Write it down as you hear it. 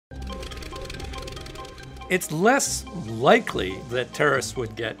It's less likely that terrorists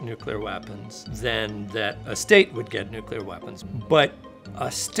would get nuclear weapons than that a state would get nuclear weapons. But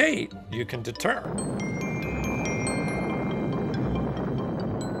a state you can deter.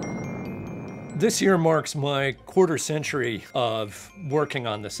 This year marks my quarter century of working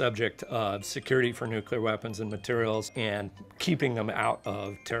on the subject of security for nuclear weapons and materials and keeping them out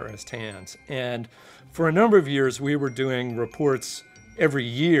of terrorist hands. And for a number of years, we were doing reports every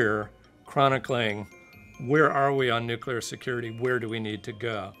year chronicling where are we on nuclear security, where do we need to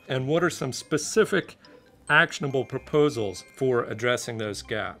go, and what are some specific actionable proposals for addressing those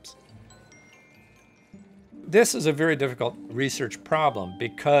gaps. This is a very difficult research problem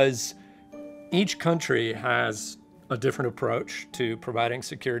because each country has a different approach to providing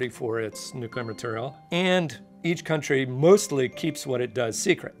security for its nuclear material, and each country mostly keeps what it does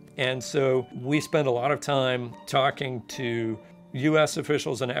secret. And so we spend a lot of time talking to US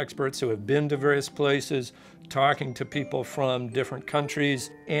officials and experts who have been to various places, talking to people from different countries,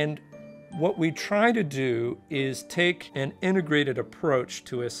 and what we try to do is take an integrated approach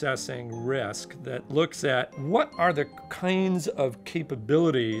to assessing risk that looks at what are the kinds of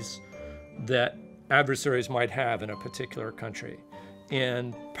capabilities that adversaries might have in a particular country.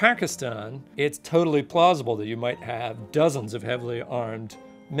 In Pakistan, it's totally plausible that you might have dozens of heavily armed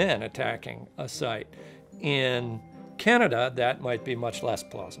men attacking a site. In Canada, that might be much less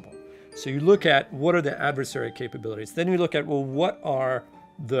plausible. So you look at what are the adversary capabilities. Then you look at, well, what are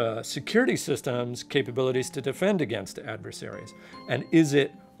the security system's capabilities to defend against adversaries? And is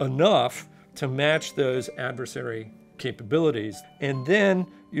it enough to match those adversary capabilities? And then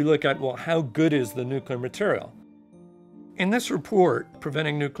you look at, well, how good is the nuclear material? In this report,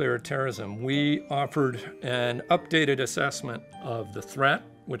 Preventing Nuclear Terrorism, we offered an updated assessment of the threat,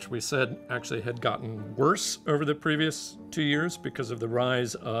 which we said actually had gotten worse over the previous 2 years because of the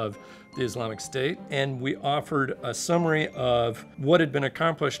rise of the Islamic State. And we offered a summary of what had been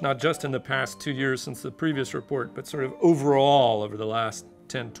accomplished, not just in the past 2 years since the previous report, but sort of overall over the last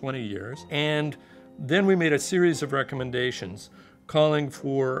 10, 20 years. And then we made a series of recommendations calling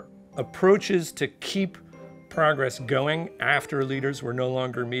for approaches to keep progress going after leaders were no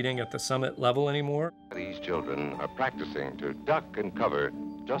longer meeting at the summit level anymore. These children are practicing to duck and cover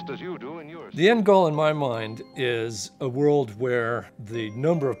just as you do in yours. The end goal in my mind is a world where the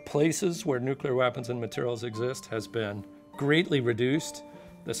number of places where nuclear weapons and materials exist has been greatly reduced,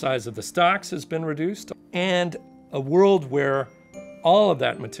 the size of the stocks has been reduced, and a world where all of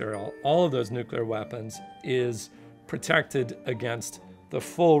that material, all of those nuclear weapons, is protected against the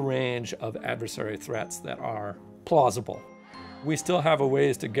full range of adversary threats that are plausible. We still have a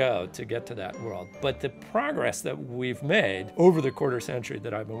ways to go to get to that world, but the progress that we've made over the quarter century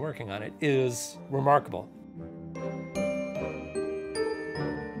that I've been working on it is remarkable.